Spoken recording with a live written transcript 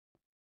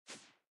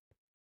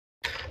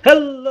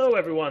Hello,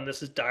 everyone.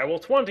 This is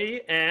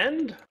Direwolf20,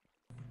 and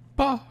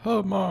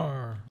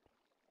Pahimar.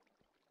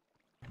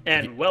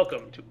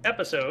 welcome to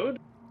episode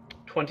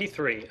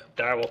 23 of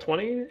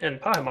Direwolf20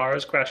 and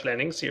Pahimar's Crash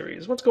Landing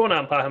series. What's going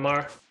on,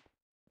 Pahimar?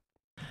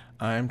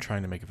 I'm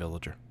trying to make a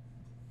villager.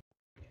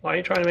 Why are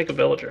you trying to make a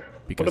villager?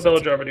 What a Because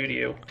villager ever do to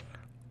you?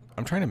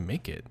 I'm trying to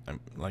make it. I'm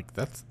like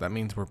that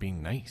means we're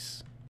being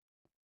nice.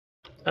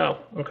 Oh,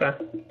 okay.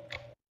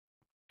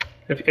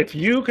 If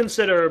you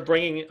consider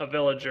bringing a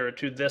villager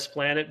to this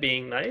planet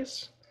being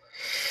nice,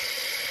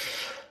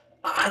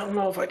 I don't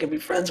know if I can be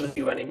friends with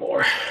you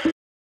anymore.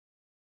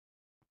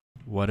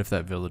 What if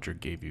that villager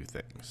gave you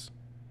things?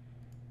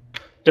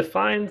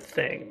 Define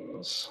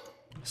things.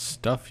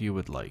 Stuff you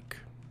would like.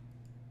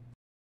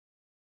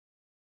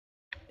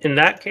 In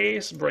that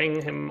case,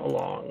 bring him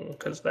along,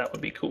 because that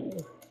would be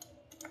cool.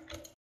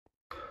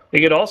 We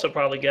could also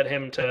probably get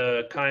him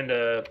to kind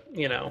of,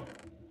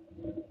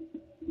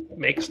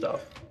 make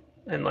stuff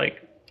and,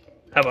 like,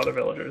 have other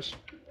villagers.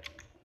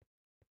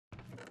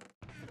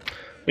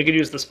 We could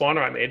use the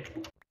spawner I made.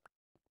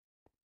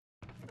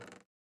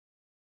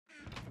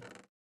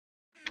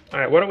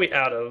 Alright, what are we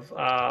out of?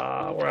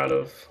 We're out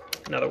of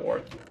nether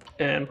wart,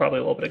 and probably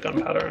a little bit of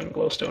gunpowder and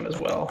glowstone as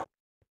well.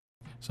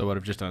 So what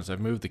I've just done is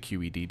I've moved the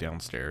QED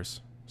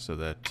downstairs so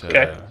that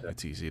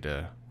it's easy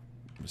to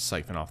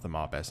siphon off the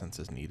mob essence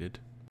as needed.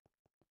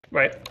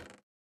 Right.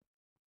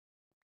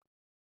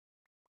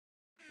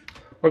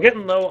 We're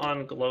getting low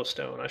on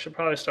glowstone. I should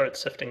probably start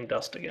sifting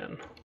dust again.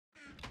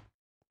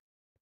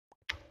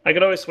 I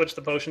could always switch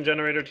the potion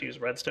generator to use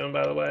redstone,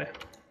 by the way.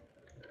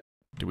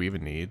 Do we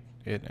even need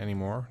it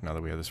anymore now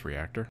that we have this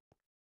reactor?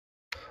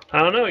 I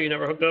don't know, you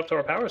never hooked it up to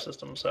our power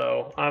system,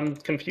 so I'm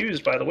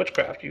confused by the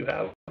witchcraft you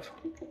have.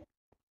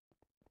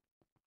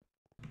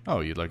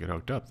 Oh, you'd like it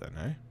hooked up then,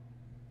 eh?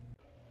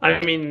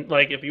 I mean,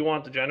 like, if you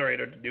want the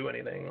generator to do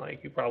anything,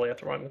 like, you probably have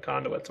to run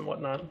conduits and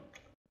whatnot.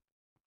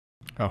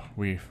 Oh,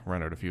 we've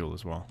run out of fuel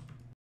as well.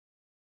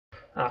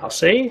 I'll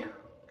see.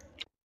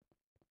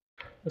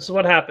 This is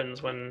what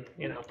happens when,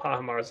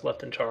 Pahimar is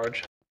left in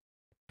charge.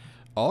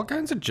 All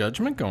kinds of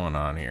judgment going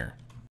on here.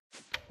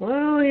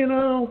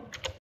 Well,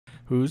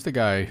 Who's the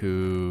guy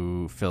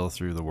who fell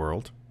through the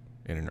world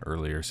in an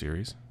earlier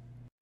series?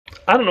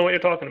 I don't know what you're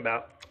talking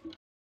about.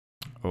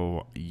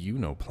 Oh, you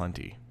know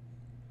plenty.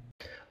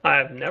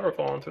 I've never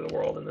fallen through the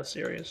world in this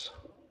series.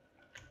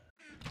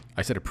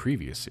 I said a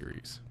previous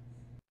series.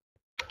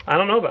 I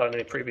don't know about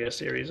any previous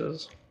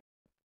series.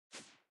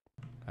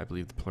 I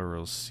believe the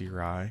plural is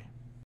Sirai.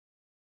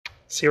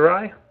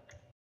 Sirai?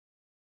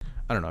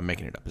 I don't know, I'm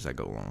making it up as I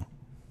go along.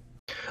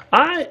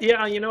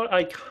 Yeah, you know what,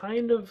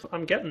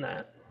 I'm getting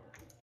that.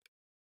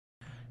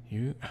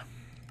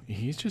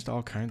 He's just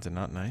all kinds of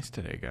not nice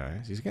today,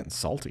 guys. He's getting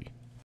salty.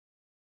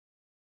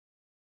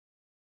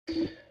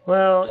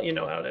 Well, you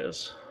know how it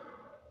is.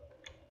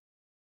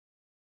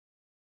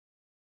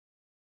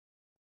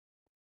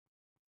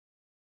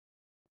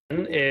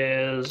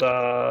 Is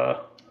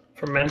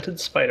fermented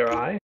spider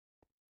eye.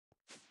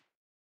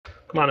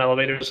 Come on,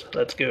 elevators,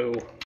 let's go.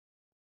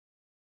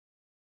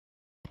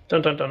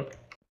 Dun dun dun.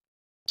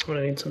 I'm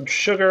gonna need some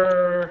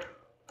sugar,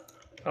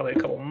 probably a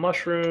couple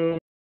mushrooms.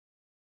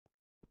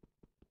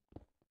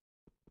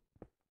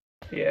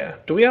 Yeah,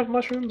 do we have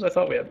mushrooms? I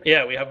thought we had.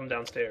 Yeah, we have them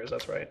downstairs,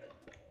 that's right.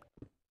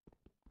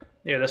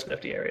 Near this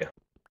nifty area.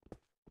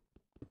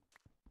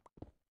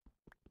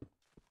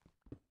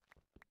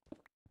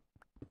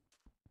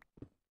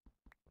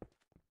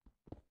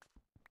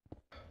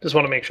 Just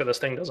want to make sure this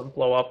thing doesn't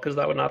blow up, because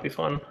that would not be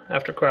fun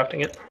after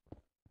crafting it.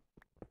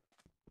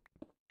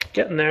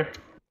 Getting there.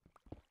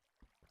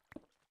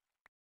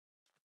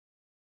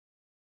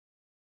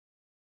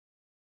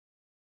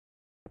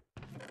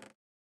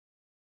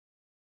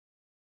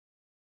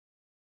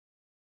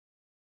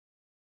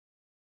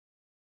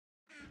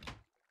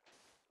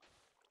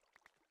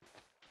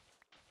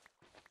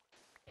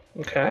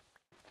 Okay.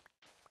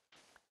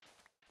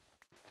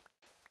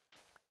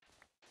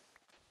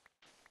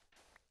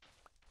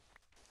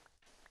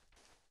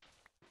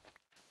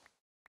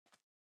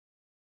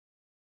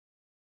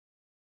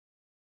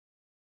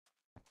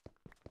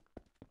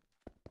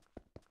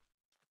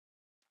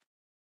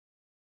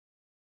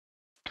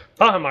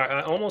 Pahimar,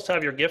 I almost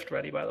have your gift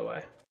ready, by the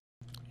way.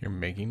 You're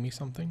making me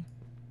something?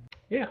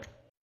 Yeah.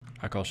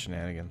 I call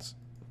shenanigans.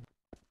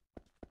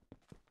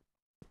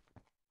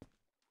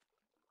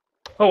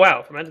 Oh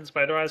wow, fermented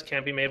spider eyes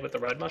can't be made with the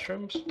red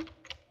mushrooms?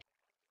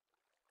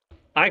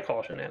 I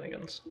call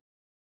shenanigans.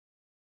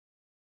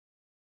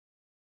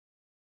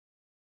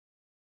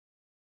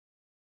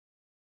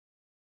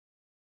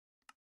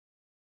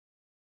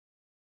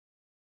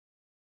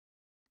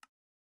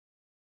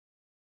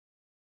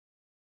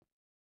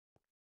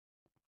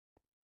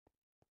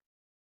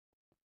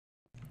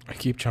 I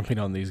keep jumping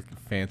on these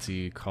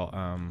fancy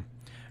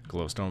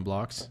glowstone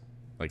blocks,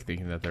 like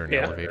thinking that they're an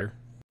elevator.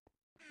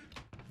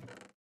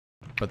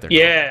 But they're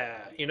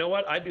not. You know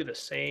what? I do the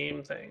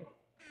same thing.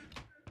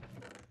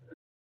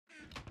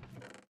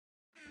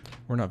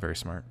 We're not very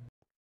smart.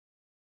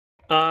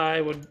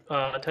 I would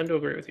tend to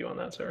agree with you on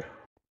that, sir.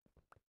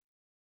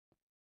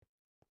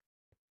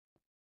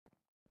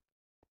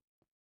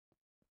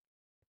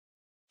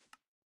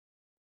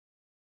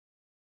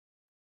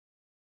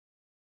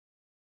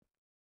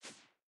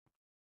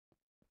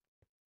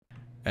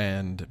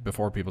 And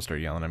before people start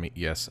yelling at me,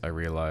 yes, I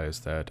realize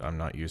that I'm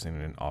not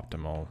using an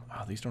optimal...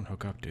 Oh, these don't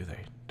hook up, do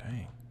they?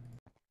 Dang.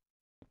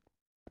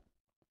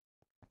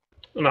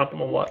 An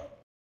optimal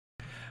what?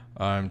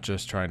 I'm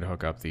just trying to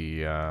hook up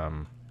the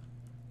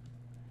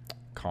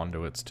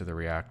conduits to the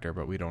reactor,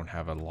 but we don't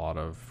have a lot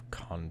of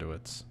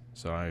conduits.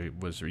 So I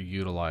was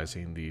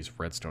utilizing these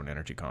redstone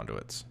energy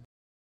conduits.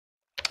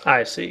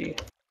 I see.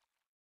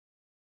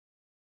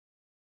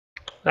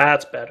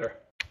 That's better.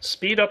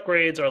 Speed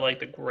upgrades are like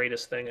the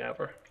greatest thing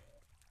ever.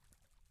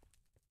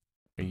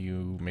 Are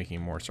you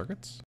making more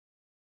circuits?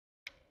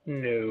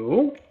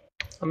 No.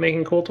 I'm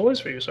making cool toys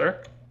for you,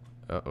 sir.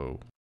 Uh-oh.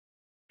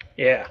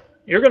 Yeah.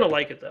 You're gonna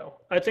like it, though.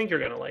 I think you're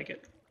gonna like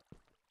it.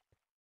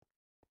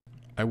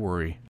 I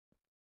worry.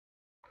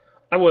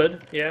 I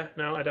would. Yeah,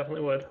 no, I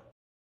definitely would.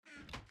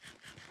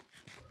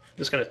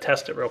 Just gonna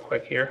test it real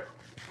quick here.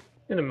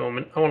 In a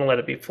moment. I want to let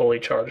it be fully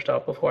charged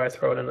up before I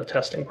throw it in the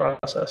testing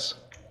process.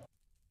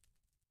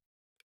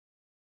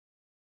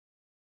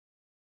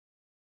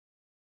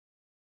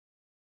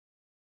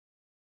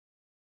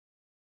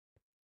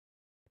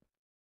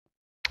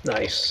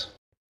 Nice.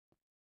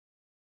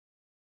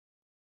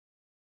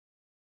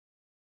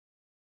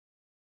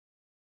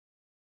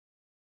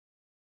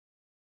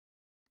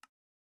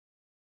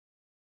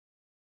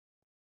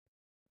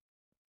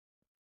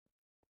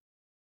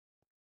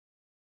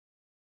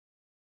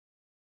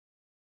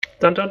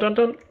 Dun dun dun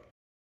dun.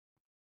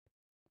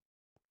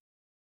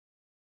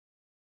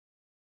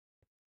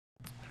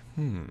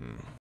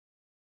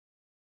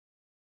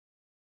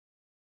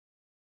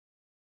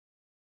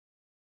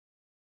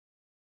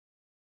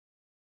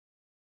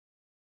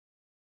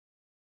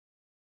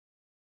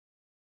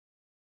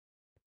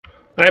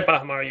 Alright,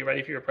 Pahimar, are you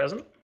ready for your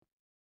present?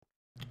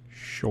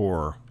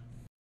 Sure.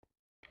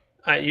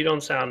 You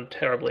don't sound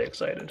terribly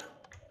excited.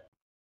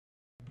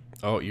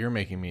 Oh, you're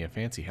making me a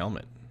fancy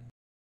helmet.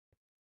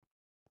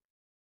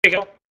 Here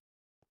you go.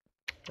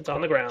 It's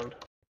on the ground.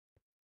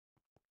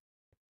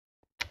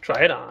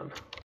 Try it on.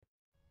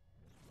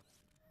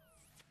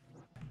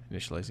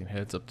 Initializing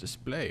heads-up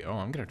display. Oh,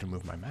 I'm gonna have to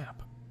move my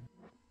map.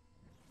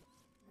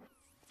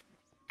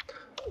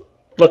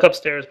 Look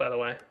upstairs, by the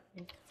way.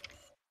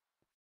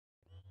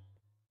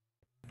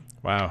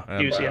 Wow.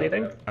 Do you see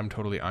anything? I'm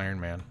totally Iron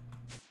Man.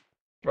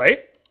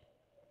 Right?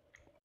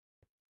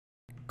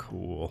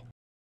 Cool.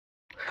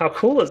 How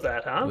cool is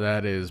that, huh?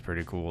 That is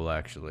pretty cool,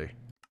 actually.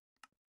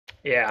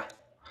 Yeah.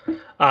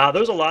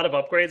 There's a lot of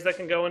upgrades that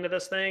can go into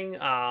this thing.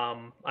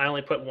 I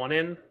only put one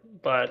in,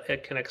 but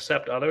it can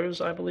accept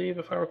others, I believe,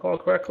 if I recall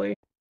correctly.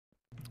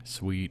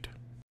 Sweet.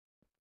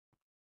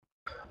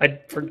 I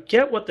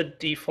forget what the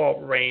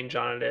default range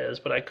on it is,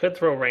 but I could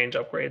throw range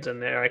upgrades in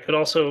there. I could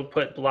also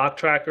put block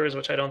trackers,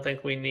 which I don't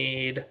think we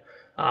need.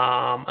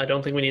 I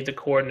don't think we need the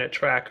coordinate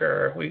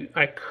tracker.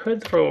 I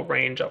could throw a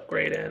range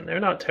upgrade in.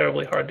 They're not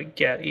terribly hard to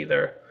get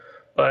either,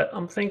 but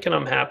I'm thinking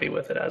I'm happy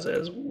with it as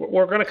is.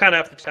 We're going to kind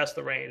of have to test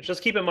the range.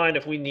 Just keep in mind,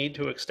 if we need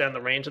to extend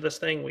the range of this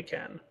thing, we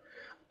can.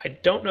 I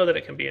don't know that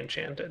it can be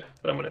enchanted,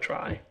 but I'm going to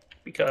try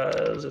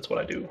because it's what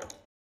I do.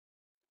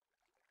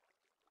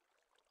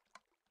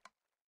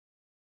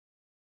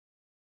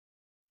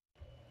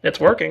 It's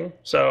working,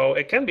 so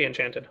it can be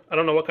enchanted. I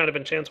don't know what kind of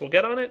enchants we'll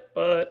get on it,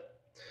 but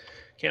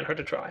can't hurt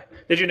to try.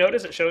 Did you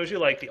notice it shows you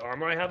like the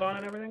armor I have on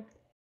and everything?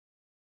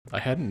 I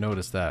hadn't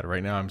noticed that.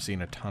 Right now I'm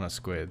seeing a ton of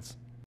squids.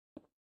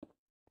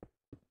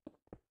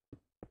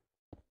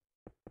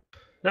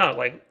 No,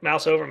 like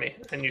mouse over me,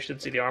 and you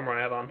should see the armor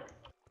I have on.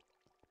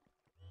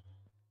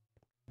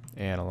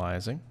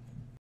 Analyzing.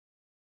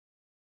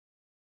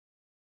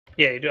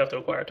 Yeah, you do have to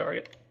acquire a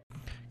target.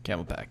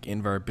 Camelback,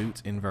 Invar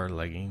boots, Invar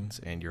leggings,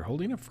 and you're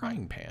holding a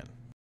frying pan.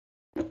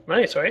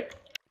 Nice, right?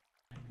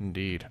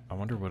 Indeed. I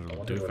wonder what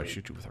it'll do if I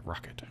shoot you with a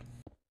rocket.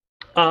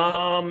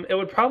 It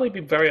would probably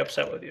be very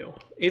upset with you.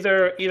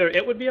 Either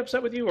it would be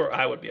upset with you, or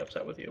I would be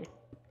upset with you.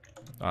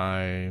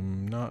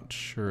 I'm not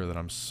sure that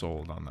I'm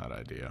sold on that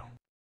idea.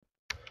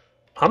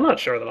 I'm not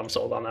sure that I'm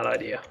sold on that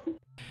idea.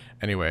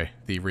 Anyway,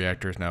 the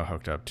reactor is now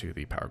hooked up to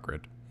the power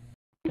grid.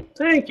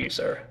 Thank you,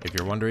 sir. If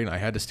you're wondering, I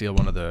had to steal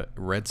one of the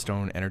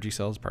redstone energy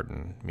cells.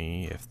 Pardon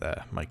me if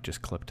the mic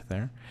just clipped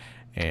there.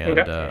 And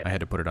I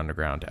had to put it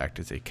underground to act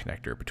as a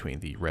connector between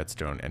the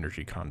redstone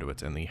energy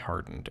conduits and the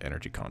hardened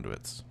energy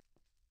conduits.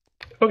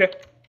 Okay.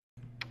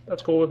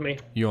 That's cool with me.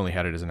 You only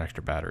had it as an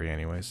extra battery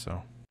anyways,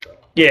 so...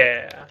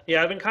 Yeah.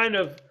 Yeah, I've been kind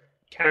of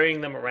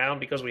carrying them around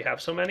because we have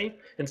so many.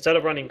 Instead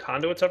of running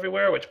conduits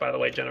everywhere, which, by the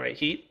way, generate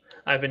heat,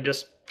 I've been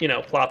just,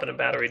 plopping a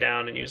battery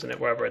down and using it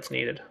wherever it's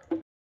needed.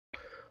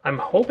 I'm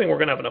hoping we're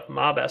going to have enough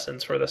mob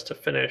essence for this to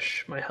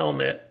finish my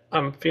helmet.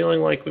 I'm feeling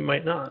like we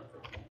might not.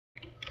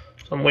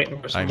 So I'm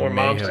waiting for some more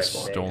mobs to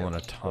spawn. I may have stolen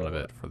a ton of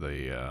it for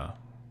the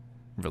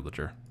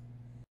villager.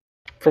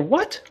 For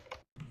what?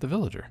 The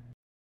villager.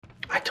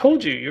 I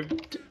told you, you're...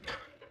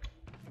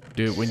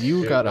 Dude, when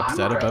you got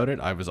upset about it,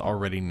 I was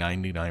already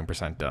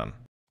 99% done.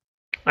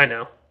 I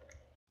know.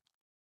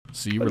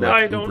 So you were now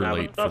like I don't uber have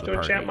late for enough the to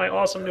party. enchant my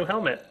awesome new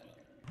helmet.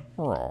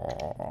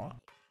 Aww.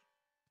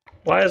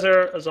 Why is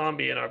there a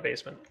zombie in our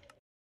basement?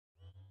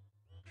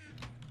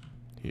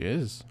 He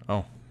is?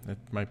 Oh, it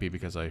might be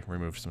because I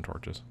removed some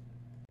torches.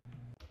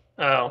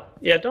 Oh,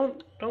 yeah,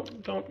 don't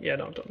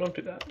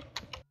do that.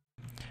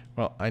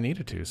 Well, I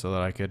needed to so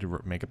that I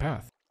could make a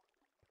path.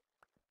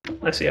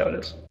 I see how it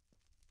is.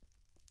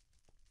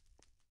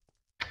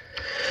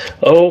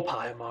 Oh,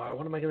 Pahimar,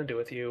 what am I going to do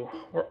with you?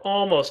 We're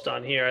almost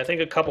done here. I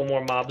think a couple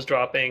more mobs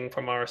dropping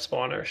from our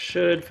spawner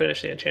should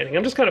finish the enchanting.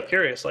 I'm just kind of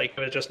curious, like, if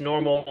it's just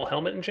normal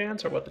helmet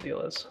enchants or what the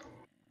deal is.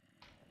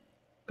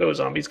 Go,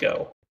 zombies,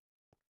 go.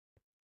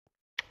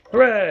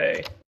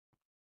 Hooray!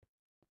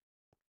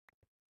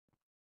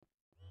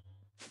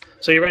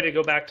 So you ready to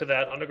go back to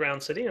that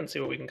underground city and see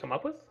what we can come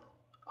up with?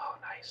 Oh,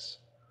 nice.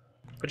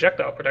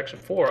 Projectile protection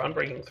 4,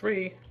 unbreaking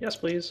 3. Yes,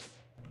 please.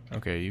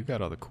 Okay, you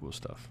got all the cool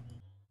stuff.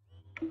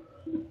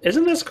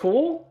 Isn't this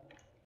cool?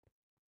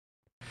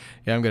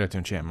 Yeah, I'm gonna have to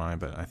enchant mine,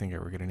 but I think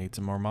we're gonna need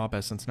some more mob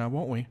essence now,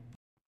 won't we?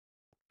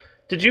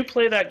 Did you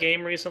play that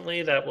game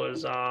recently that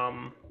was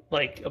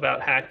like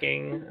about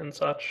hacking and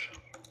such?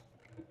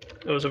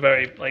 It was a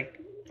very like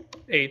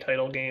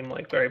A-title game,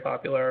 like very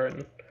popular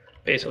and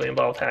basically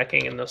involved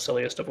hacking in the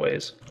silliest of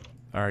ways.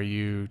 Are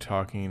you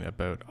talking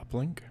about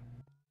Uplink?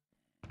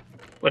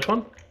 Which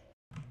one?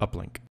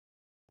 Uplink.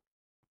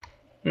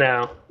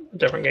 No,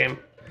 different game.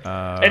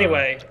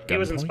 Anyway, he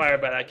was inspired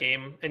by that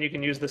game, and you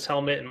can use this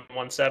helmet in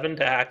 1.7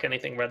 to hack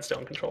anything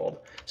redstone controlled.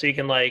 So you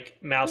can like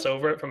mouse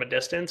over it from a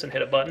distance and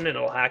hit a button, and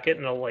it'll hack it,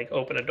 and it'll like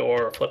open a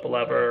door, or flip a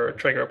lever, or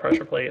trigger a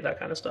pressure plate, that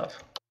kind of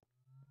stuff.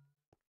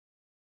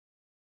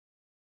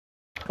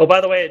 Oh, by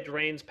the way, it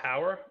drains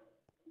power.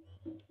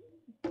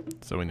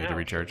 So we need to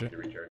recharge it?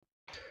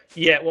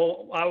 Yeah,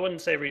 well, I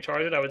wouldn't say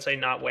recharge it. I would say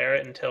not wear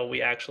it until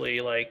we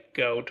actually like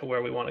go to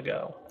where we want to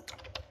go,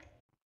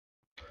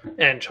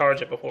 and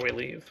charge it before we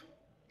leave.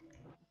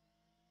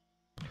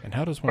 And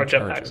how does one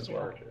charge it? As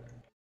well.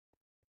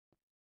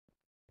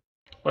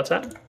 What's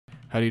that?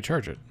 How do you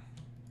charge it?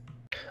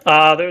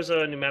 There's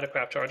a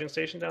pneumatic-craft charging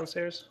station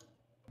downstairs.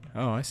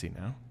 Oh, I see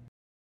now.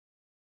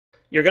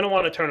 You're going to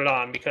want to turn it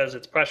on because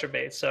it's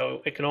pressure-based,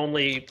 so it can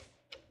only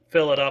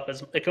fill it up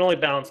it can only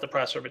balance the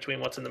pressure between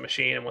what's in the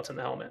machine and what's in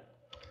the helmet.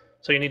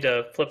 So you need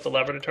to flip the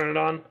lever to turn it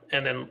on,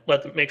 and then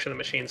make sure the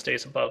machine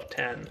stays above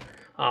 10.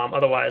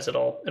 Otherwise,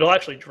 it'll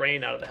actually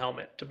drain out of the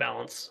helmet to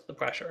balance the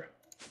pressure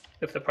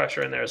if the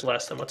pressure in there is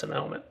less than what's in the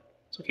helmet.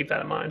 So keep that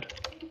in mind.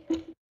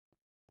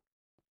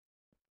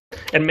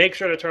 And make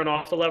sure to turn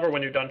off the lever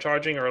when you're done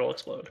charging or it'll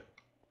explode.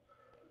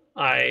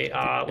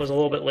 I was a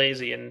little bit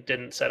lazy and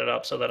didn't set it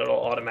up so that it'll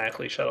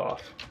automatically shut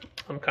off.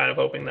 I'm kind of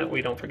hoping that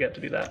we don't forget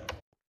to do that.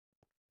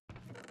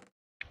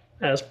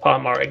 As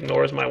Pahimar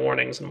ignores my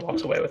warnings and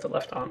walks away with it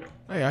left on.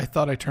 Hey, I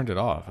thought I turned it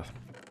off.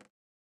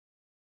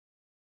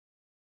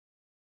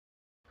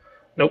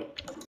 Nope.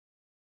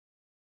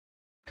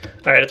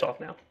 Alright, it's off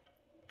now.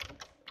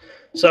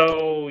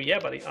 So, yeah,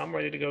 buddy, I'm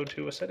ready to go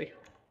to a city.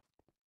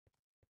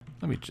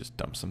 Let me just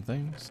dump some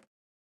things.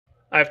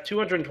 I have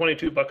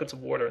 222 buckets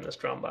of water in this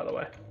drum, by the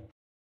way.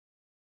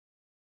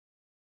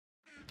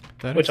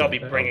 Which I'll be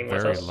bringing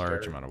with us. A very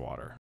large amount of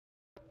water.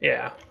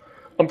 Yeah.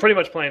 I'm pretty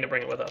much planning to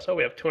bring it with us. Oh,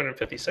 we have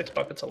 256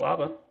 buckets of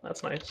lava.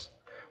 That's nice.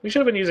 We should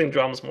have been using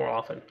drums more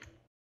often.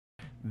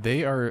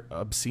 They are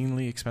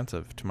obscenely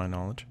expensive, to my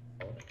knowledge.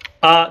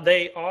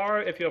 They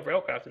are if you have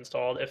Railcraft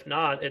installed. If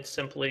not, it's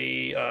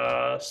simply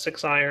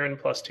 6 iron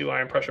plus 2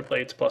 iron pressure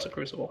plates plus a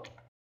crucible.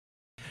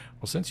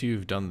 Well, since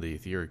you've done the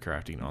theory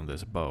crafting on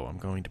this bow, I'm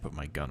going to put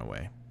my gun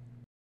away.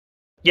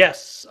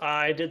 Yes,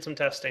 I did some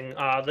testing.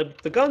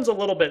 The gun's a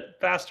little bit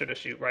faster to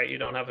shoot, right? You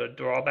don't have a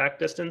drawback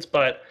distance,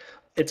 but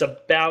it's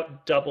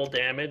about double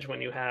damage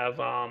when you have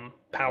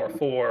power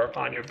 4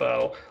 on your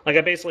bow. Like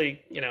I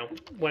basically,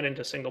 went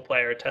into single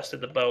player, tested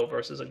the bow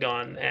versus a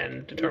gun,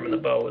 and determined the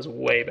bow was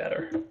way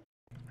better.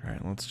 All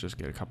right, let's just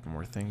get a couple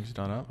more things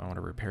done up. I want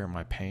to repair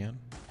my pan.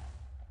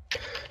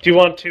 Do you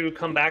want to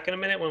come back in a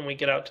minute when we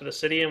get out to the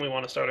city and we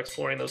want to start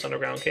exploring those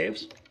underground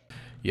caves?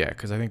 Yeah,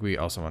 because I think we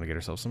also want to get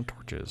ourselves some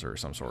torches or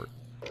some sort.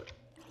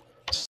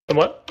 Some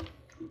what?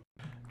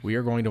 We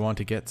are going to want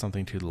to get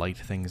something to light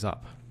things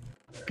up.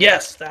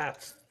 Yes,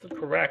 that's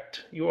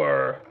correct. You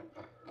are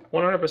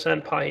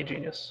 100% Pahi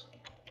genius.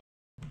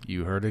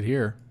 You heard it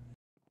here.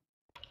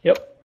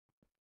 Yep.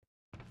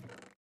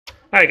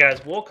 Alright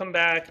guys, we'll come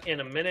back in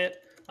a minute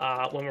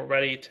when we're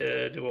ready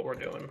to do what we're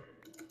doing.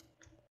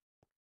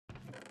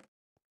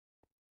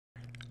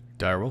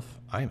 Direwolf,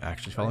 I am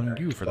actually following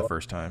you for the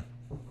first time.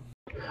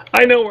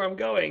 I know where I'm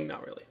going.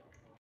 Not really.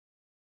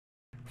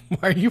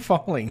 Why are you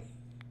falling?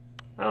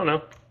 I don't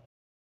know.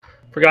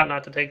 Forgot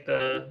not to take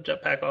the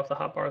jetpack off the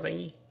hotbar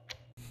thingy.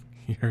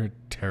 You're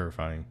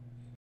terrifying.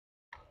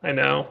 I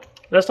know.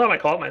 This time I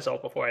caught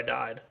myself before I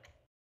died.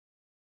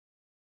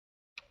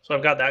 So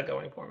I've got that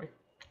going for me.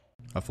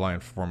 A flying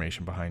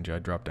formation behind you. I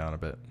dropped down a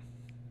bit.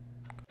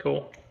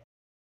 Cool.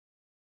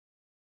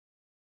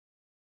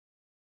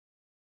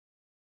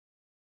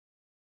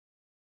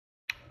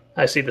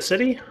 I see the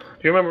city. Do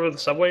you remember where the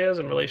subway is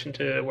in relation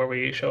to where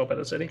we show up at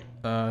the city?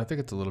 I think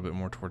it's a little bit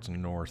more towards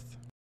north.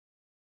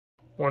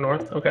 More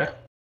north? Okay.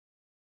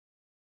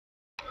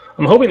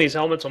 I'm hoping these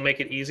helmets will make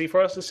it easy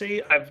for us to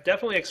see. I've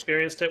definitely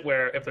experienced it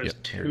where if there's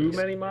Yep, here it too is.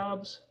 many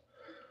mobs...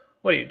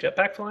 What are you,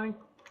 jetpack flying?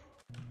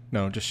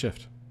 No, just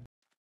shift.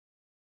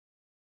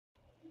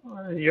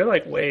 You're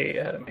like way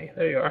ahead of me.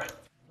 There you are.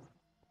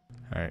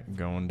 Alright,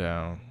 going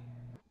down.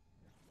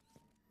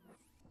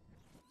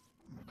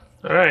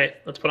 Alright,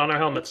 let's put on our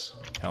helmets.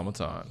 Helmets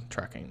on.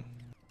 Tracking.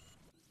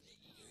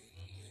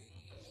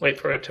 Wait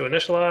for it to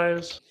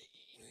initialize.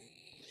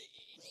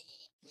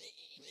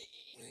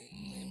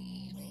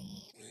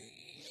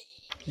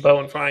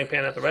 Bow and frying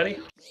pan at the ready.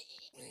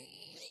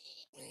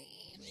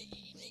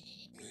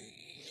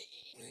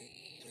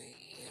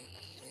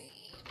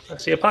 I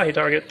see a Pahi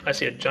target. I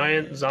see a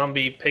giant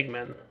zombie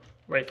pigman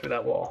right through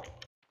that wall.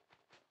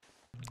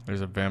 There's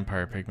a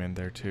vampire pigman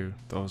there too.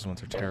 Those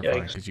ones are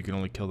terrifying because you can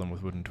only kill them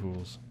with wooden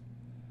tools.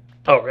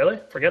 Oh, really?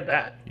 Forget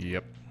that.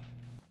 Yep.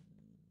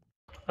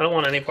 I don't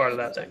want any part of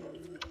that thing.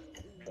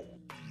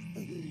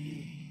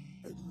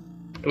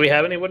 Do we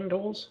have any wooden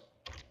tools?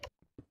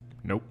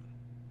 Nope.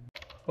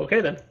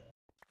 Okay, then.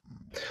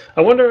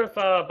 I wonder if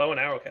bow and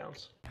arrow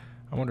counts.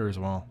 I wonder as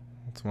well.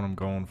 That's what I'm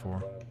going for.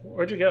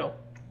 Where'd you go?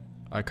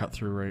 I cut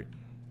through right.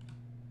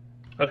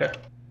 Okay.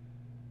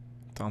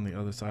 It's on the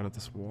other side of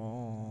this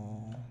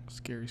wall.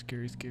 Scary,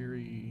 scary,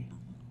 scary.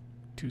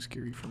 Too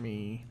scary for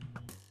me.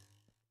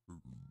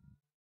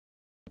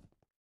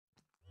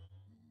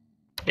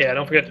 Yeah,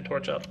 don't forget to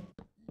torch up.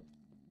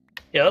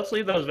 Yeah, let's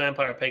leave those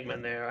vampire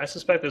pigmen there. I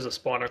suspect there's a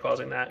spawner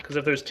causing that, because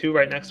if there's two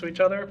right next to each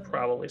other,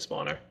 probably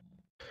spawner.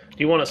 Do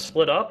you want to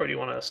split up, or do you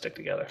want to stick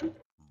together?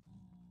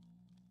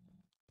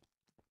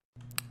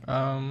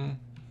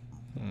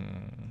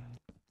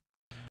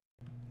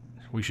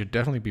 We should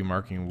definitely be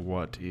marking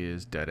what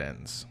is dead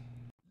ends.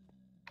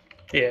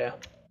 Yeah.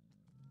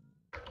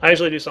 I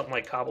usually do something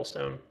like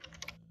cobblestone.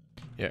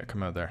 Yeah,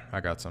 come out there. I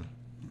got some.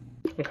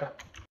 Okay.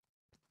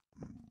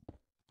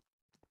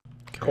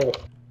 Cool.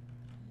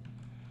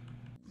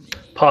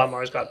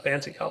 Pahimar's got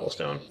fancy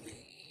cobblestone.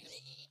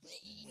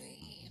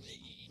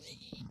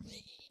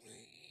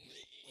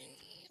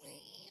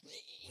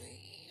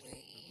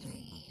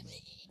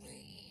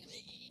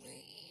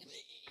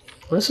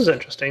 Well, this is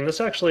interesting. This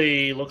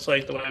actually looks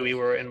like the way we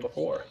were in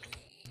before.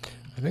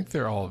 I think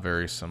they're all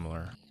very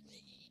similar.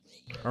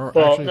 Or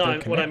Well, actually, no,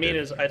 what I mean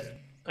is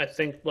I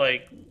think,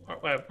 like,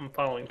 I'm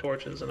following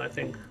torches, and I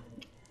think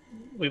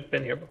we've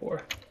been here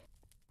before.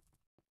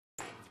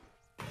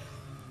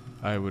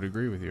 I would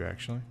agree with you,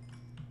 actually.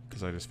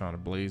 Because I just found a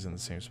blaze in the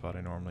same spot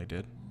I normally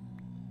did.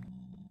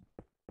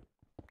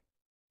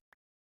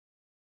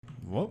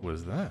 What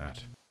was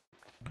that?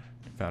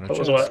 Found a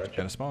chest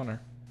and a spawner.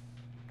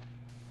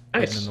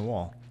 Nice. Hidden in the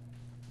wall.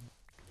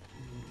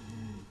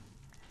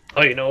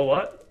 Oh, you know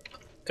what?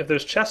 If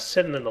there's chests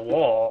hidden in the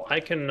wall, I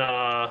can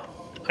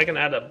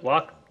add a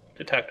block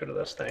detector to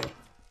this thing.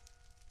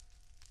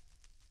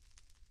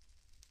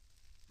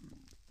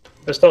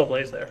 There's still a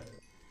blaze there.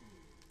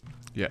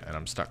 Yeah, and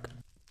I'm stuck.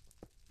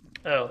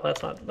 Oh,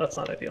 that's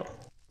not ideal.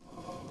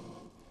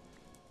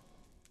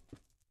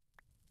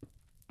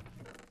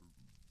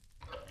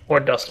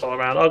 More dust all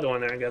around. I'll go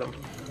in there and get them.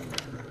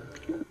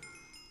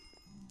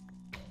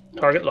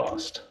 Target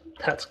lost.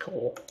 That's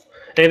cool.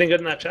 Anything good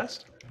in that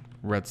chest?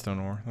 Redstone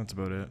ore. That's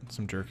about it.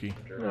 Some jerky.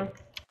 Oh,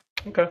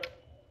 okay.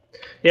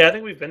 Yeah, I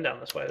think we've been down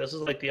this way. This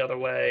is like the other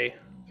way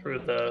through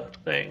the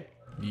thing.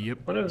 Yep.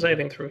 I wonder if there's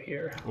anything through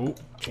here. Oh,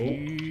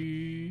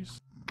 jeez.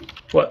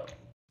 What?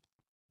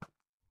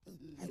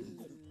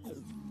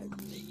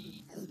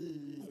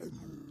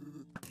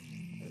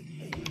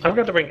 I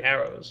forgot to bring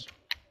arrows.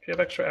 Do you have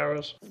extra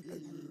arrows?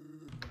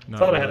 I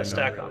thought I had a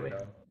stack on me.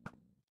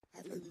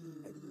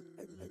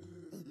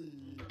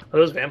 Are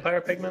those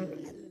vampire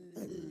pigmen?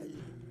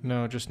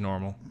 No, just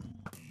normal.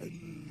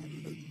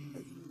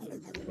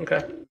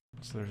 Okay.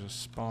 So there's a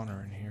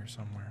spawner in here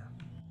somewhere.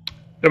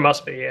 There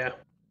must be, yeah.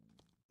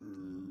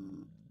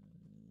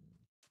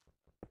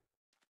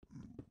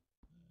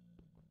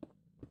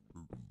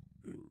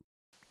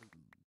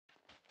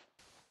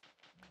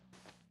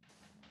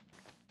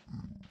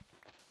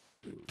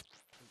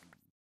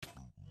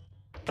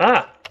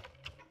 Ah!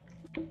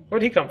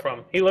 Where'd he come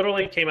from? He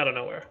literally came out of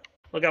nowhere.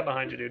 Look out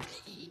behind you, dude.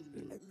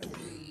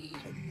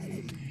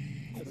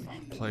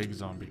 Plague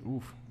zombie.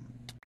 Oof.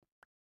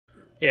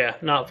 Yeah,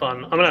 not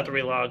fun. I'm gonna have to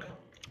relog.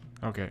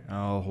 Okay,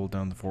 I'll hold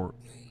down the fort.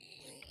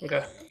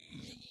 Okay.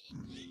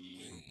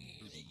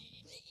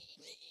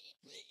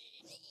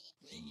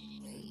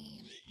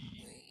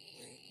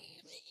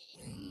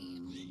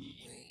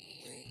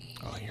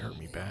 Oh, he hurt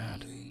me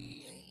bad.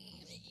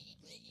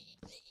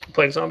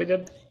 Plague zombie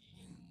did?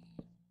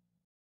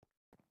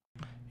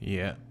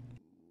 Yeah.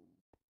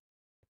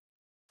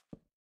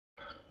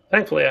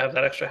 Thankfully, I have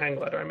that extra hang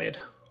glider I made.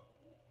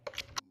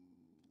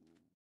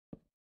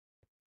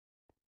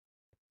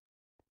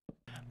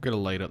 I'm gonna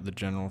light up the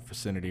general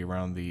vicinity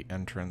around the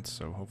entrance,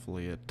 so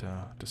hopefully it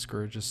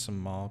discourages some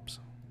mobs.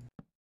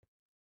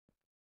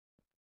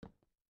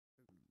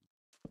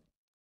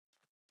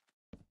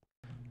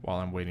 While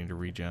I'm waiting to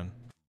regen.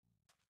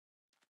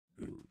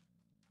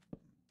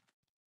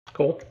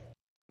 Cool.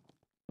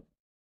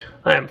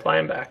 I am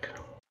flying back.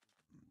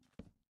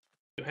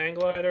 Hang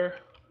glider.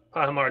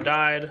 Pahimar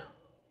died.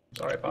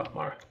 Sorry,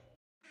 Pahimar.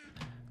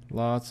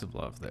 Lots of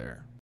love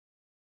there.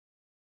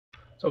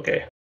 It's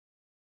okay.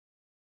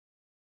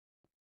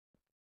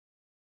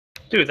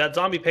 Dude, that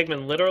zombie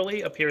pigman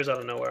literally appears out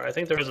of nowhere. I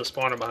think there is a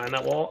spawner behind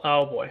that wall.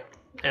 Oh boy.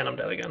 And I'm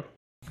dead again.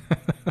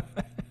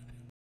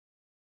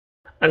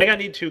 I think I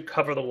need to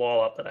cover the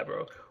wall up that I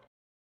broke.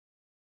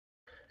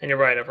 And you're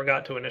right, I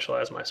forgot to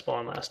initialize my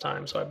spawn last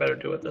time, so I better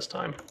do it this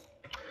time.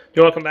 Do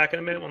you want to come back in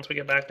a minute once we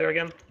get back there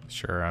again?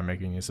 Sure, I'm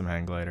making you some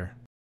hang glider.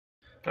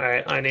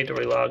 Alright, I need to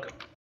relog.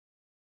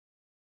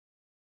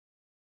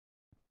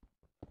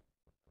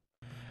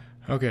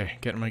 Okay,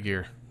 getting my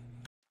gear.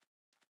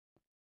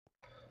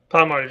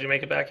 Pahimar, did you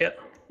make it back yet?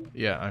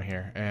 Yeah, I'm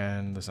here,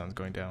 and the sun's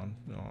going down.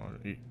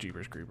 Oh,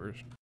 jeepers creepers.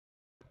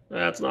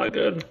 That's not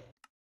good.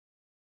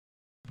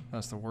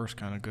 That's the worst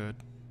kind of good.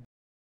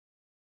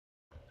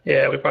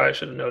 Yeah, we probably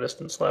should have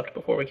noticed and slept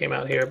before we came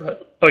out here,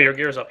 but... Oh, your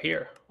gear's up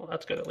here. Well,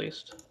 that's good at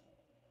least.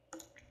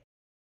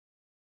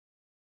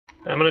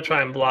 I'm going to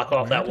try and block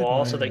off that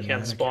wall so they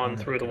can't spawn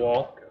through the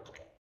wall.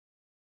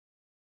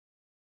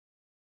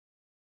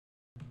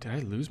 Did I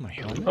lose my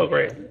helmet? Oh,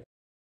 great.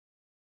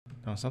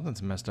 No,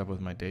 something's messed up with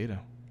my data.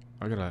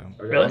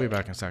 Really? I'll be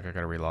back in a sec. I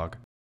gotta relog.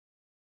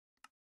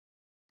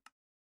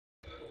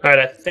 Alright,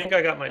 I think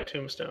I got my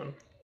tombstone.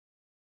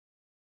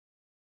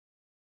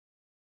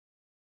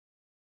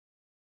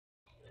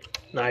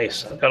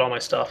 Nice, I've got all my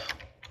stuff.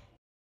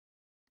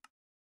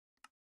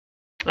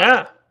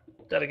 Ah!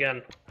 Dead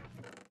again.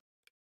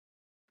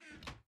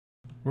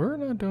 We're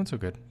not doing so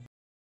good.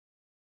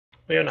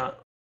 We are not.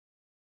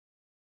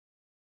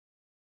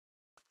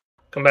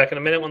 Come back in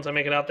a minute once I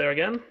make it out there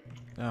again.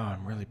 Oh,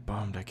 I'm really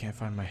bummed. I can't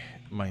find my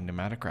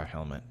pneumaticraft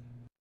helmet.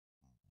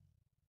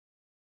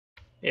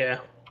 Yeah.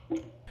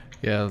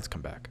 Yeah, let's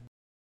come back.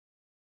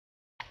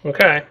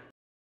 Okay.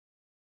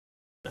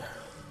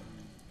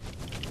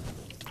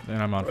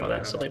 And I'm on For fire.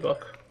 that silly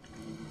book.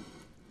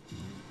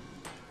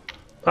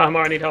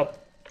 Pahimar, I need help.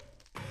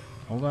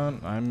 Hold on,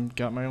 I'm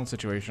got my own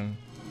situation.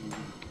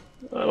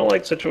 I don't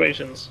like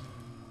situations.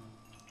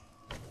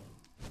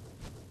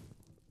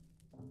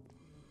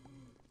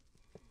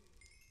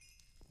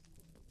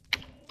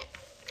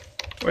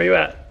 Where are you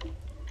at?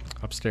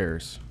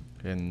 Upstairs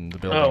in the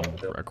building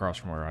across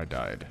from where I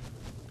died.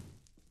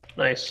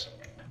 Nice.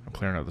 I'm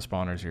clearing out the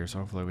spawners here, so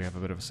hopefully we have a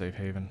bit of a safe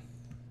haven.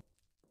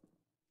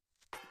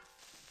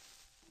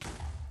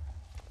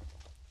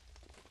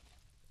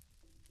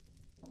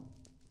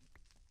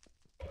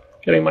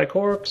 Getting my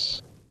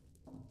corpse.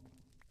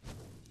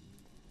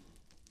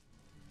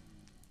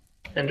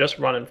 And just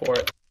running for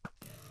it.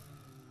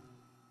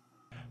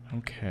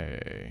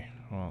 Okay.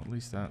 Well, at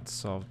least that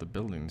solved the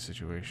building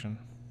situation.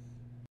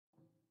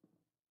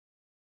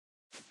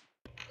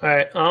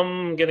 Alright,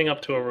 I'm getting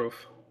up to a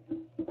roof.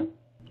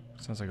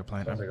 Sounds like a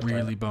plan. I'm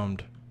really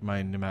bummed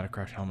my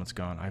pneumaticraft helmet's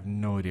gone. I have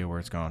no idea where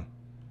it's gone.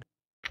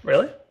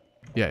 Really?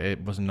 Yeah,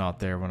 it was not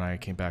there when I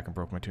came back and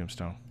broke my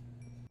tombstone.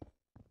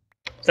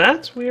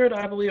 That's weird.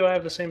 I believe I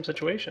have the same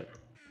situation.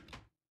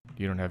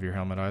 You don't have your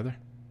helmet either?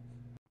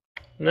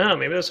 No,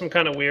 maybe there's some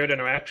kind of weird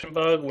interaction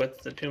bug with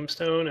the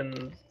tombstone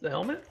and the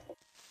helmet?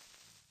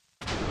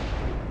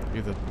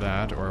 Either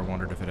that, or I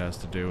wondered if it has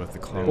to do with the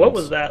clones. What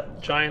was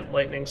that giant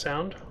lightning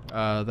sound?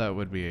 That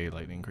would be a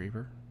lightning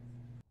creeper.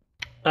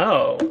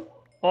 Oh,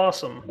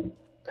 awesome.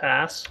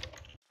 Pass.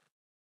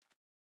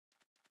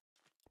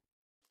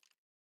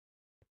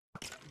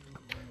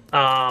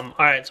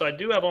 Alright, so I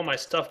do have all my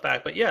stuff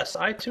back, but yes,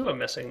 I too am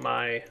missing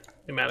my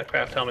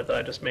pneumaticraft helmet that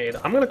I just made.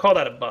 I'm gonna call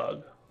that a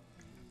bug.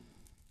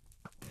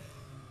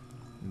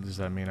 Does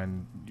that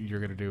mean you're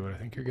gonna do what I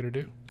think you're gonna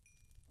do?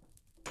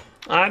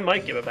 I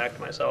might give it back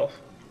to myself.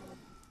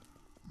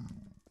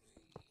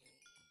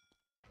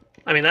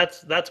 I mean,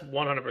 that's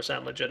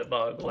 100% legit a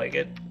bug. Like,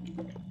 it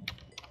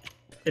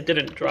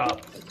didn't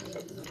drop.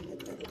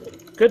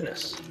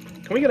 Goodness.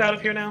 Can we get out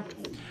of here now?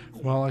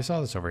 Well, I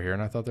saw this over here,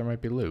 and I thought there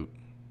might be loot.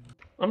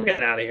 I'm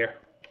getting out of here.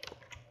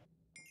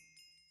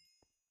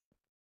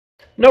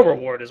 No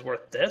reward is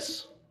worth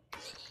this.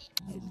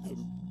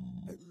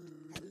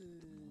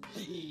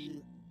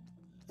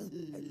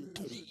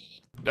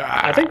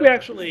 I think we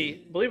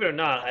actually, believe it or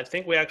not, I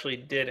think we actually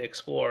did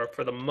explore,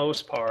 for the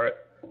most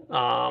part,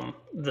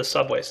 the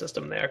subway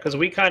system there. Because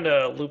we kind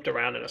of looped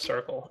around in a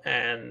circle,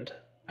 and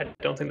I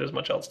don't think there's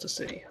much else to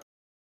see.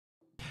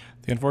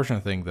 The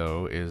unfortunate thing,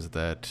 though, is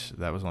that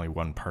that was only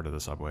one part of the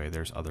subway.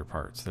 There's other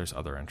parts. There's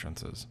other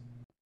entrances.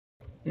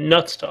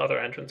 Nuts to other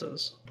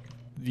entrances.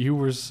 You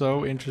were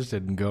so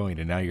interested in going,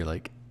 and now you're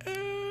like,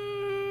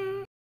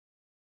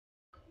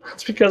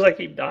 That's because I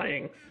keep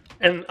dying.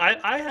 And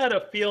I had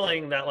a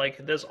feeling that,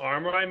 like, this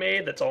armor I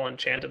made that's all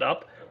enchanted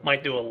up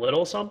might do a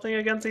little something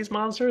against these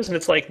monsters, and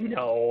it's like,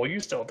 no,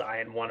 you still die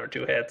in 1 or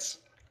 2 hits.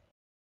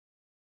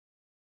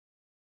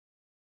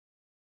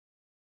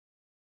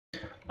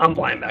 I'm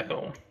flying back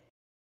home.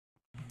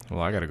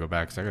 Well, I gotta go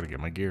back because I gotta get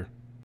my gear.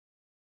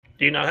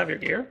 Do you not have your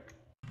gear?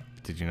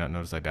 Did you not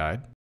notice I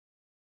died?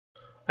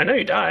 I know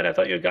you died. I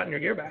thought you had gotten your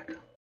gear back.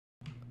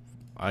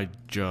 I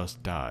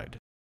just died.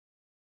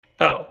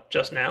 Oh,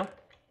 just now?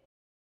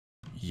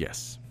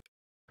 Yes.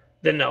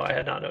 Then no, I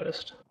had not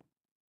noticed.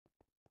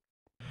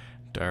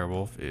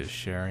 Direwolf is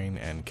sharing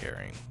and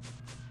caring.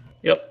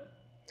 Yep.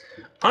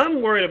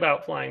 I'm worried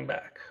about flying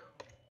back.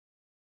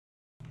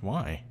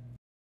 Why?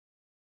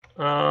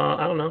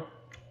 I don't know.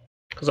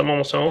 Because I'm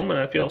almost home and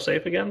I feel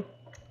safe again.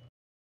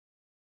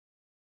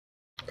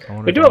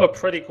 We do have a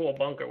pretty cool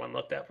bunker when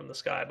looked at from the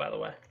sky, by the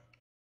way.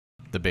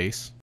 The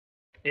base?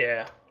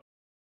 Yeah.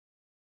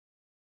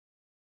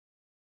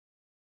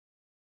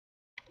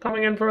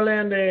 Coming in for a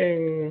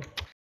landing.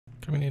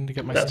 Coming in to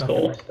get my stuff. That's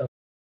cool.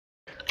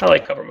 I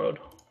like cover mode.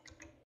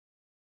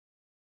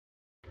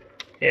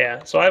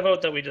 Yeah, so I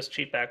vote that we just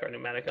cheat back our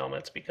pneumatic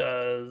helmets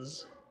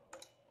because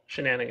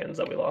shenanigans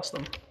that we lost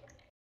them.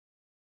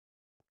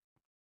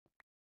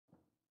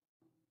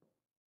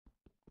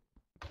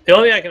 The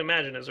only thing I can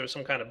imagine is there's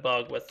some kind of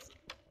bug with,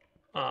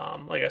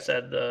 like I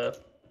said, the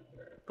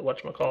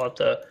whatchamacallit,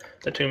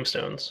 the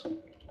tombstones.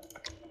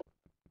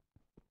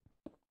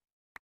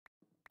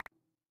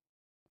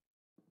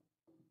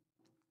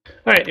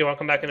 Alright, you want to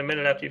come back in a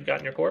minute after you've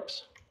gotten your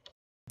corpse?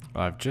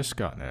 I've just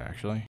gotten it,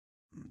 actually.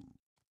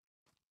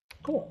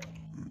 Cool.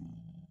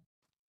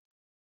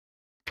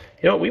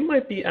 You know, we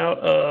might be out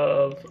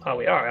of... Oh,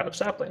 we are out of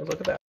saplings. Look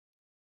at that.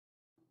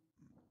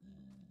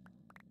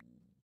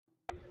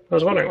 I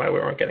was wondering why we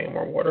weren't getting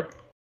more water.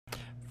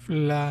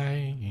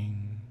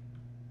 Flying.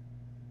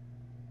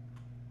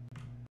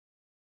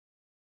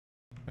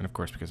 And of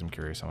course, because I'm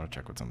curious, I want to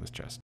check what's on this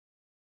chest.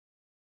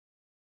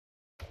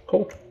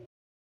 Cool.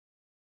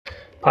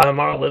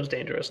 Pahimar lives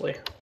dangerously.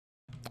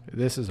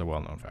 This is a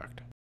well-known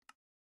fact.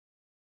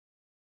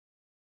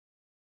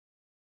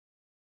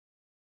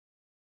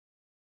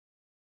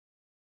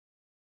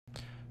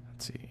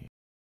 Let's see.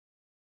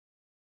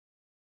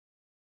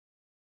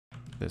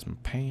 There's my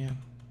pan.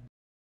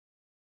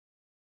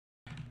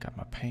 Got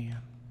my pan.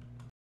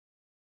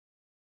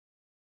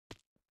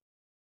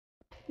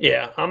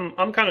 Yeah,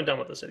 I'm kind of done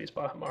with the cities,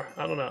 Pahimar.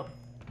 I don't know.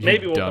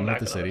 Maybe we'll come back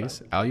with the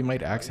cities.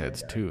 Alumite axe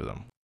heads, 2 of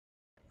them.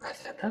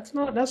 That's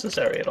not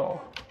necessary at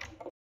all.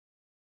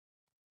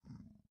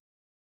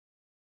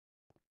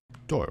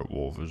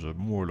 Direwolf is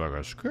more like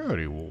a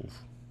scary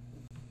wolf.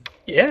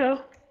 Yeah,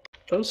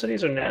 those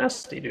cities are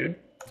nasty, dude.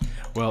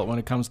 Well, when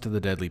it comes to the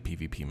deadly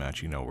PvP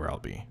match, you know where I'll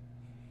be.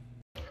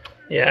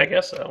 Yeah, I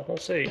guess so. We'll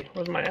see.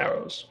 Where's my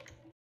arrows?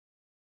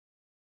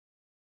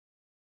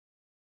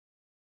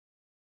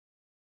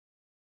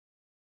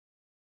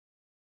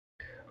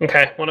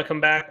 Okay, want to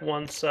come back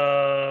once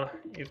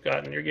you've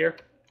gotten your gear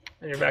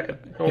and you're back at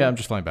home? Yeah, I'm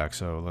just flying back,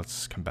 so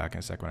let's come back in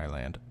a sec when I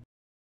land.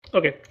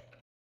 Okay.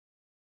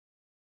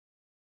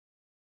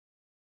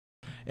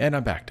 And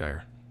I'm back,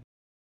 Dire.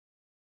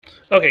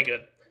 Okay,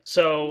 good.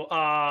 So,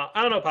 I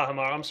don't know,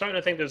 Pahimar. I'm starting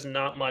to think there's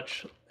not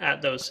much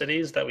at those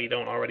cities that we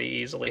don't already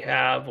easily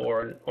have,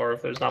 or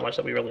if there's not much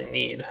that we really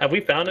need. Have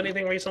we found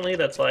anything recently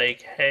that's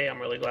like, hey,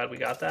 I'm really glad we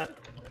got that?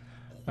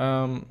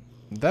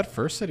 That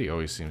first city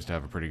always seems to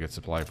have a pretty good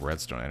supply of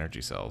redstone energy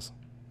cells.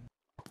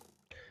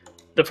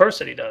 The first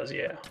city does,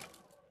 yeah.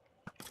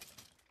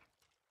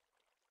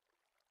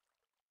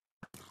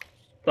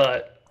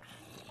 But,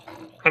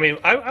 I mean,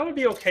 I would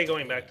be okay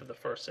going back to the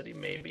first city,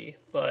 maybe,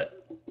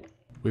 but...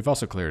 We've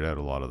also cleared out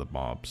a lot of the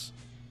mobs.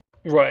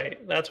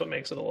 Right, that's what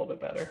makes it a little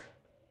bit better.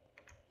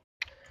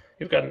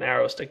 You've got an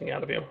arrow sticking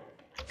out of you.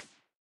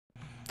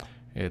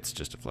 It's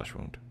just a flesh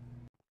wound.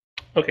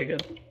 Okay,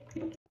 good.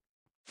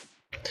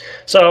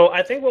 So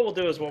I think what we'll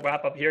do is we'll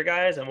wrap up here,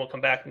 guys, and we'll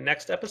come back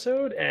next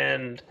episode.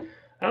 And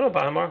I don't know,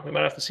 Pahimar, we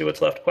might have to see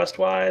what's left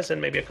quest-wise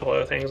and maybe a couple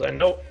other things. I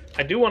know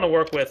I do want to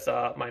work with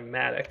my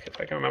Matic, if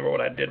I can remember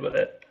what I did with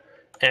it,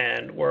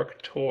 and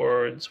work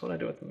towards what I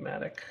do with the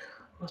Matic.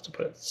 I must have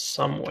put it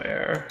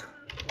somewhere.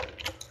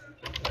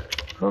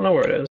 I don't know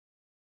where it is.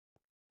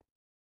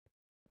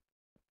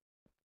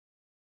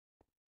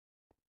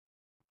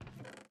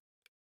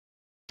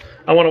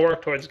 I want to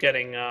work towards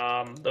getting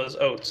those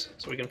oats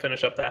so we can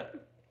finish up that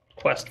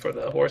quest for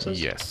the horses.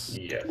 Yes.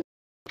 Yeah.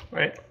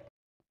 Right?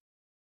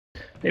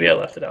 Maybe I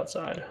left it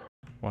outside.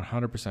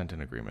 100%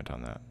 in agreement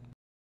on that.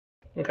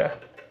 Okay.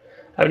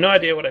 I have no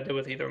idea what I did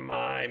with either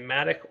my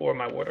Matic or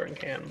my watering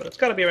can, but it's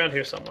got to be around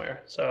here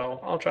somewhere, so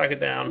I'll track it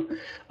down.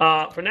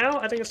 For now,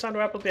 I think it's time to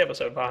wrap up the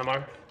episode,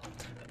 Pahimar.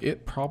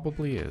 It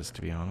probably is,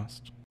 to be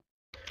honest.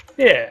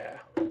 Yeah.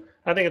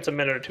 I think it's a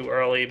minute or two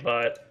early,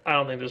 but I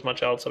don't think there's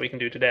much else that we can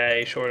do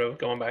today, short of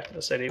going back to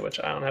the city, which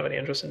I don't have any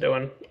interest in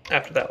doing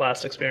after that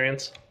last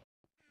experience.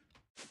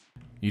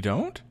 You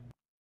don't?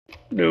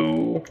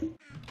 No.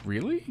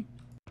 Really?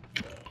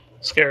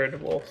 Scared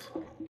of wolf.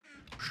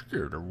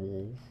 Scared of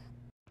wolf.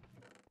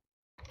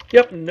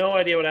 Yep, no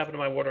idea what happened to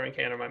my watering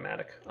can or my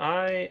Matic.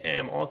 I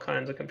am all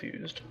kinds of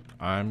confused.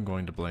 I'm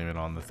going to blame it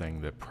on the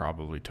thing that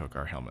probably took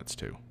our helmets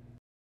too.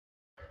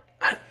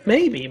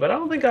 Maybe, but I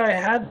don't think I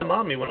had them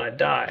on me when I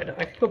died.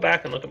 I could go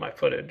back and look at my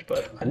footage,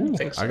 but I didn't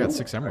think so. I got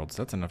 6 emeralds.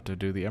 That's enough to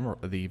do the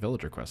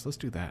villager quest. Let's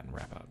do that and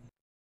wrap up.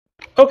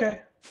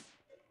 Okay.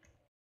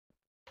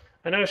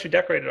 I noticed you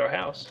decorated our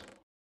house.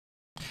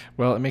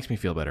 Well, it makes me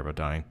feel better about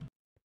dying.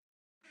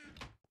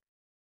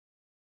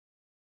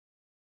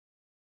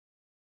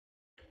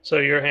 So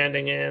you're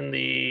handing in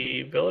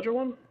the villager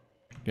one?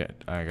 Yeah,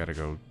 I gotta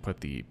go put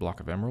the block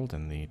of emerald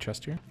in the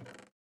chest here.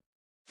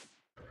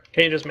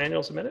 Can you just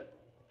manual submit it?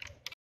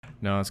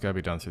 No, it's gotta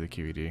be done through the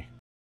QED.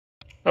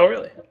 Oh,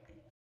 really?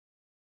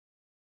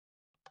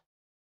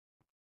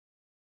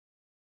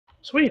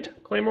 Sweet.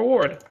 Claim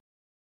reward.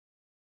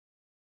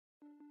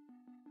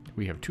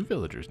 We have 2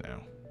 villagers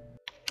now.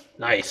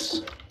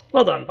 Nice.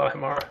 Well done,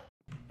 Pahimar.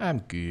 I'm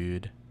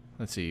good.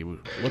 Let's see,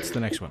 what's the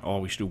next one? Oh,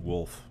 we should do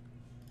wolf.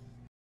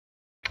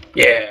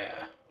 Yeah.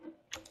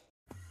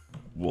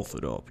 Wolf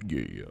it up,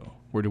 yeah.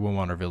 Where do we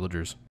want our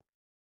villagers?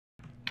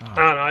 I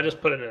don't know, I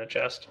just put it in a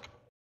chest.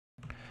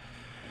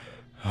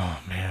 Oh,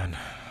 man.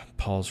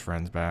 Paul's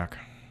friend's back.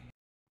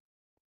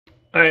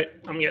 Alright,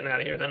 I'm getting out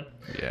of here then.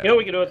 Yeah. You know what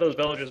we could do with those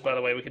villagers, by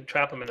the way? We could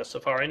trap them in a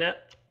safari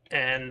net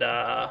and,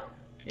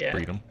 yeah.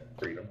 Breed them.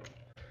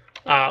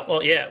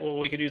 Well,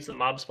 we could use the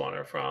mob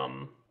spawner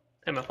from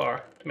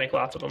MFR to make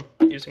lots of them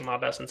using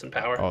mob essence and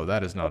power. Oh,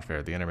 that is not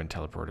fair. The Enderman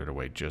teleported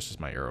away just as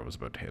my arrow was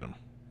about to hit him.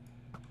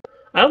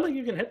 I don't think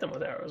you can hit them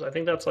with arrows. I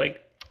think that's,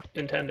 like,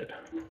 intended.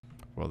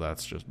 Well,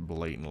 that's just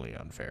blatantly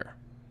unfair.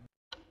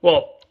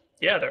 Well,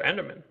 yeah, they're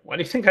Endermen. Why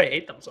do you think I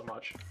hate them so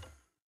much?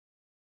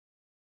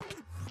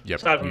 Yep.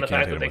 Aside from the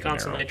fact that they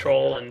constantly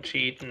troll and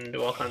cheat and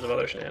do all kinds of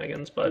other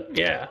shenanigans, but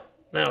yeah,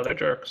 no, they're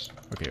jerks.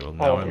 Okay, well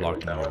now I'm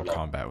locked in mortal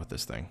combat with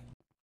this thing.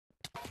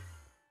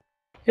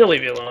 He'll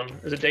leave you alone.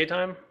 Is it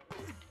daytime?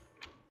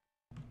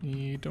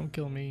 Don't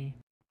kill me.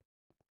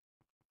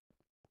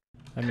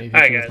 I may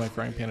hit you with my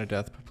frying pan of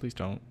death, but please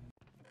don't.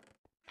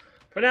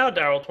 For now,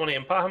 Direwolf20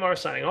 and Pahimar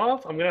signing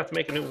off. I'm gonna have to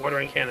make a new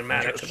watering can and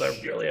mattock because I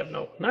really have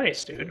no...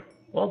 Nice, dude.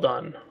 Well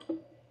done.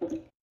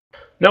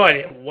 No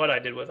idea what I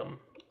did with them.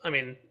 I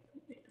mean,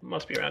 it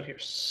must be around here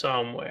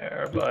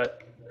somewhere,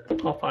 but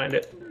I'll find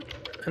it.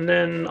 And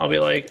then I'll be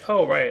like,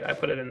 oh, right, I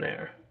put it in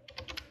there.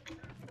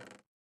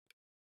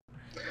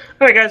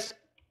 Alright, guys.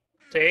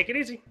 Take it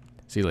easy.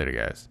 See you later,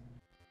 guys.